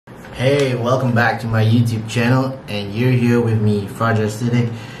Hey, welcome back to my YouTube channel, and you're here with me, Freestyles,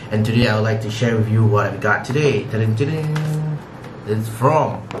 and today I would like to share with you what I've got today. It's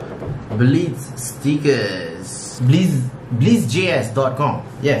from Blitz.js.com.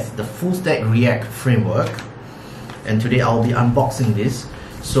 Yes, the full stack React framework. And today I'll be unboxing this,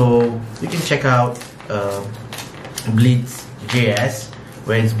 so you can check out Blitz.js,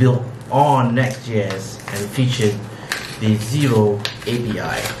 where it's built on Next.js and featured the Zero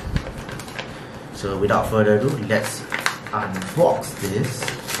API. So without further ado, let's unbox this.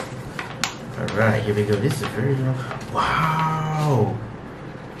 Alright, here we go. This is very wow!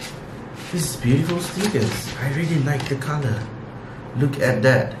 This is beautiful stickers. I really like the color. Look at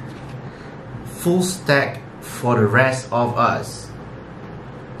that. Full stack for the rest of us.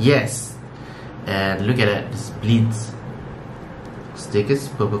 Yes. And look at that. This Blitz stickers,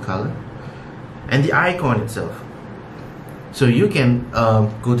 purple color. And the icon itself. So you can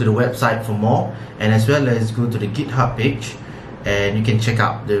go to the website for more, and as well as go to the GitHub page, and you can check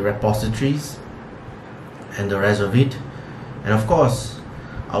out the repositories and the rest of it. And of course,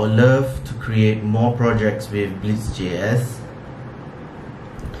 I would love to create more projects with Blitz.js.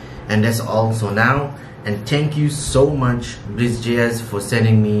 And that's all for now. And thank you so much, Blitz.js, for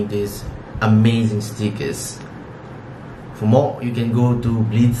sending me these amazing stickers. For more, you can go to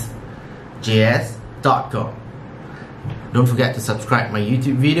Blitz.js.com. Don't forget to subscribe my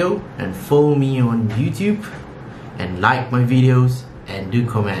YouTube video and follow me on YouTube and like my videos and do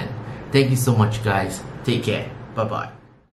comment. Thank you so much, guys. Take care. Bye bye.